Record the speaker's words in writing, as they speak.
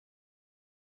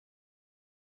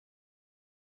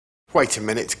Wait a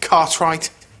minute, Cartwright?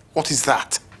 What is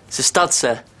that? It's a stud,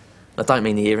 sir. I don't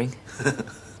mean the earring.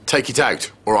 Take it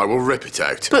out, or I will rip it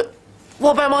out. But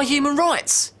what about my human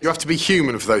rights? You have to be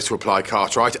human for those to apply,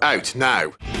 Cartwright. Out,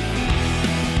 now.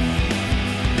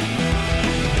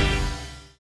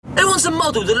 Who wants a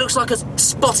model that looks like a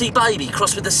spotty baby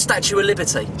crossed with the Statue of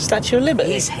Liberty? Statue of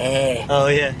Liberty? His hair. Oh,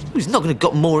 yeah. He's not going to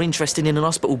got more interested in an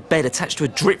hospital bed attached to a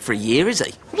drip for a year, is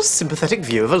he? What a sympathetic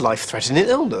view of a life-threatening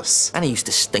illness. And he used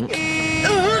to stink.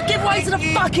 Give way to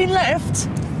the fucking left!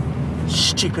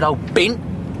 Stupid old bin.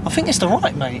 I think it's the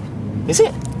right, mate. Is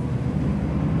it?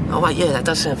 Oh, wait, yeah, that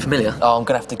does sound familiar. Oh, I'm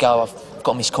going to have to go. I've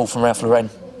got a missed call from Ralph Lauren.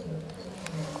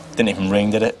 Didn't even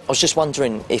ring, did it? I was just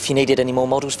wondering if you needed any more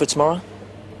models for tomorrow?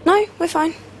 No, we're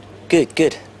fine. Good,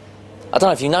 good. I don't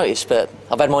know if you noticed, but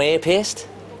I've had my ear pierced.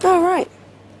 Oh, right.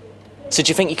 So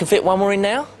do you think you can fit one more in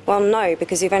now? Well, no,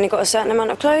 because you've only got a certain amount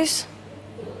of clothes.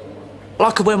 Well,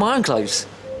 I could wear my own clothes.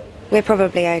 We're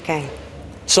probably okay.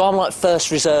 So I'm like first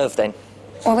reserve then?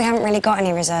 Well, we haven't really got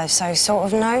any reserves, so sort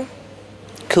of no.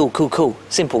 Cool, cool, cool.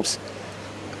 Simples.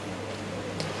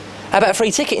 How about a free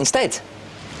ticket instead?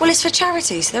 Well, it's for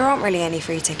charities. There aren't really any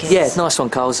free tickets. Yeah, nice one,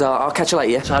 Carls. I'll catch you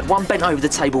later, yeah? So I had one bent over the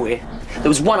table here. There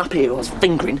was one up here who I was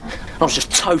fingering, and I was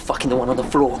just toe-fucking the one on the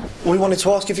floor. We wanted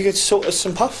to ask if you could sort us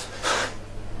some puff.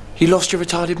 You lost your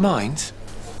retarded mind?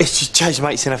 It's just Jay's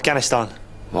mates in Afghanistan.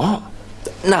 What?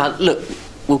 Nah, look,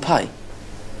 we'll pay.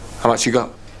 How much you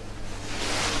got?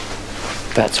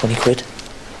 About 20 quid.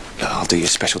 Look, I'll do your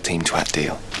special team twat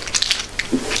deal.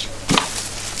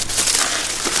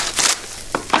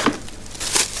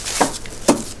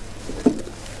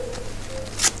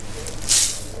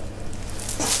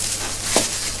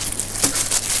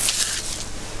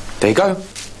 There you go.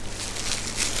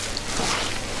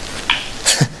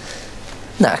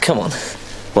 Nah, come on.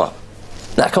 What?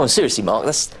 Nah, come on, seriously, Mark,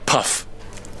 that's... Puff.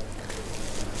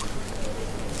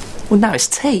 Well, no, it's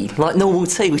tea, like normal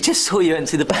tea. We just saw you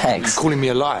empty the bags. You're calling me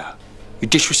a liar. You're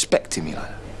disrespecting me like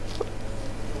that.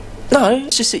 No,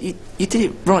 it's just that you did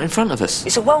it right in front of us.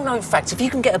 It's a well-known fact, if you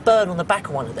can get a burn on the back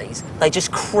of one of these, they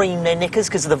just cream their knickers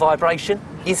because of the vibration.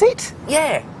 Is it?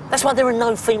 Yeah, that's why there are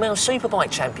no female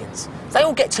superbike champions. They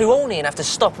all get too horny and have to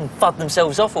stop and fud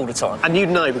themselves off all the time. And you'd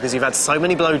know because you've had so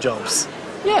many blowjobs.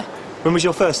 Yeah. When was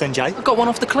your first then, Jay? I got one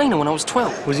off the cleaner when I was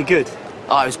 12. Was it good?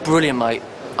 Oh, it was brilliant, mate.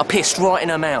 I pissed right in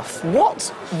her mouth. What?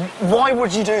 Why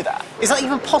would you do that? Is that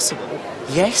even possible?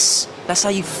 Yes, that's how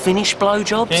you finish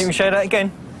blowjobs. Can you show that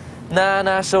again?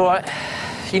 Nah, it's all right.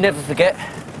 You never forget.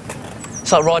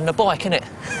 It's like riding a bike, isn't it?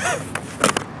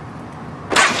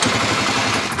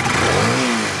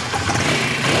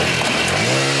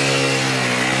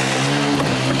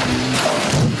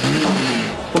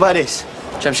 What about this?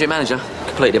 Championship manager.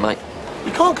 Completed it, mate.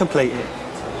 You can't complete it.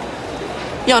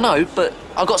 Yeah, I know, but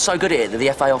I got so good at it that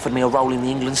the FA offered me a role in the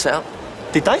England setup.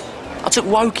 Did they? I took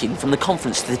Woking from the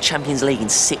conference to the Champions League in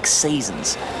 6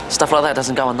 seasons. Stuff like that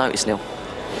doesn't go unnoticed, Neil.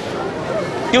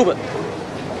 Gilbert!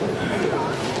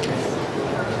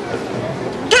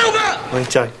 Gilbert! Wait,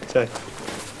 Jay.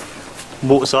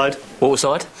 Waterside?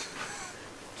 Waterside?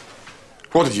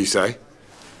 What did you say?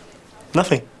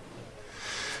 Nothing.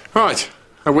 Right.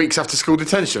 A week's after-school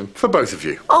detention for both of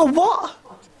you. Oh, what?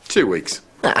 2 weeks.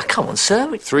 Nah, come on,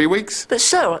 sir. 3 weeks. But,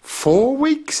 sir... 4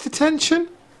 weeks detention?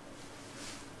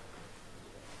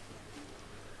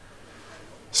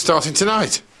 Starting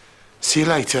tonight. See you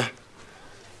later.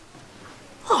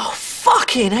 Oh,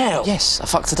 fucking hell. Yes, I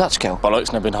fucked a Dutch girl.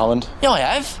 Bollocks, never been Holland. Yeah, I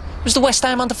have. It was the West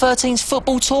Ham under-13s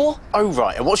football tour. Oh,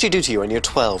 right. And what did she do to you when you were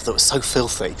 12 that was so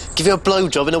filthy? Give you a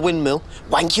blowjob in a windmill?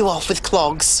 Wank you off with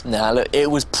clogs? Nah, look, it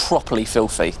was properly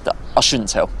filthy. I shouldn't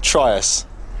tell. Try us.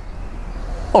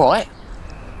 All right.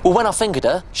 Well, when I fingered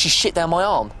her, she shit down my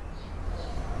arm.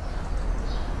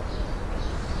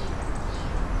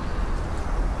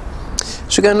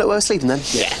 Should we go and look where we're sleeping then?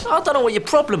 Yeah. I don't know what your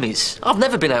problem is. I've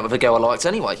never been out with a girl I liked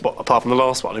anyway. What, apart from the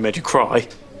last one who made you cry?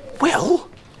 Well...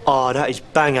 Oh, that is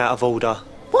bang out of order.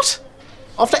 What?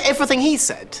 After everything he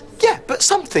said? Yeah, but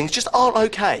some things just aren't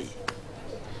okay.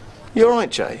 You all right,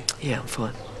 Jay? Yeah, I'm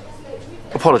fine.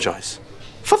 Apologise.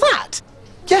 For that?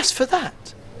 Yes, for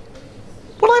that.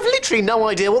 Well, I've literally no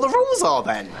idea what the rules are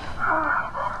then.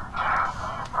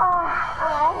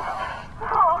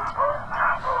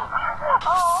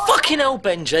 Fucking hell,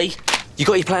 Benji. You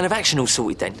got your plan of action all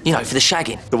sorted then? You know, for the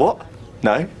shagging? The what?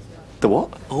 No. The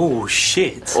what? Oh,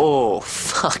 shit. Oh,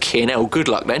 fucking hell. Good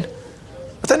luck, then.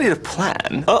 I don't need a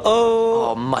plan.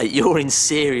 Uh-oh. Oh, mate, you're in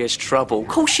serious trouble. Of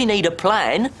course you need a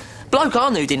plan. Bloke I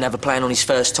knew didn't have a plan on his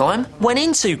first time. Went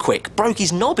in too quick. Broke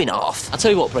his knob in half. I'll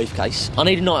tell you what, Briefcase. I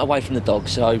need a night away from the dog,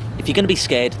 so if you're going to be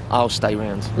scared, I'll stay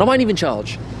round. And I won't even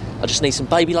charge. I just need some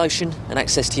baby lotion and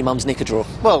access to your mum's knicker drawer.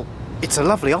 Well, it's a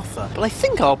lovely offer, but I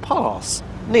think I'll pass.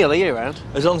 Neil, are you around?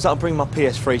 As long as I can bring my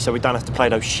PS3 so we don't have to play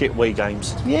those shit Wii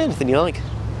games. Yeah, anything you like.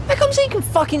 How comes he can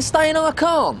fucking stay and I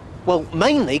can't? Well,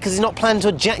 mainly because he's not planning to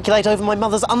ejaculate over my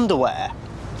mother's underwear.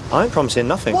 I ain't promising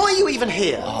nothing. Why are you even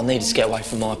here? Oh, I needed to get away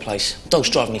from my place. Dog's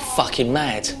driving me fucking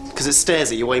mad. Because it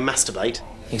stares at you while you masturbate.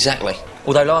 Exactly.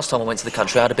 Although last time I went to the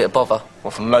country I had a bit of bother.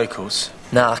 What, from locals?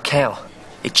 Nah, cow.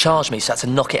 It charged me, so I had to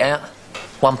knock it out.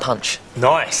 One punch.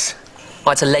 Nice. I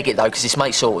had to leg it though, because this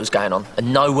mate saw what was going on.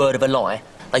 And no word of a lie,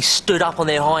 they stood up on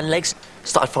their hind legs,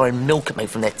 started firing milk at me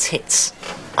from their tits.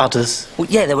 Udders. Well,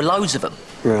 yeah, there were loads of them.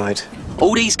 Right.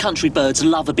 All these country birds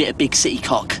love a bit of big city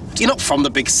cock. You're not from the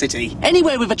big city.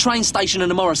 Anywhere with a train station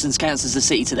and a Morrison's counts as a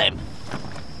city to them.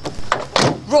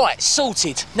 Right,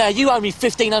 sorted. Now you owe me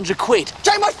 1,500 quid.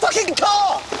 Take my fucking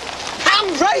car!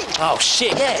 Handbrake! Oh,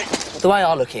 shit, yeah. The way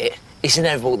I look at it, it's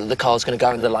inevitable that the car's going to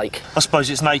go into the lake. I suppose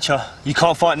it's nature. You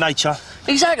can't fight nature.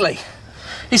 Exactly.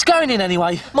 It's going in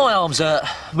anyway. My arm's hurt.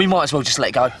 We might as well just let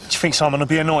it go. Do you think Simon will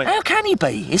be annoyed? How can he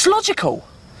be? It's logical.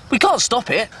 We can't stop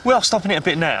it. We are stopping it a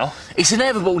bit now. It's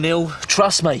inevitable, Neil.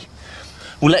 Trust me.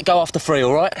 We'll let go after 3,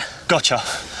 all right? Gotcha.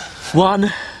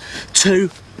 1, 2...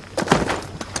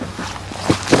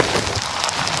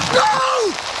 No!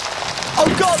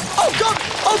 Oh, God! Oh, God!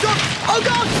 Oh, God! Oh,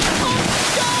 God!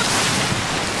 Oh, God!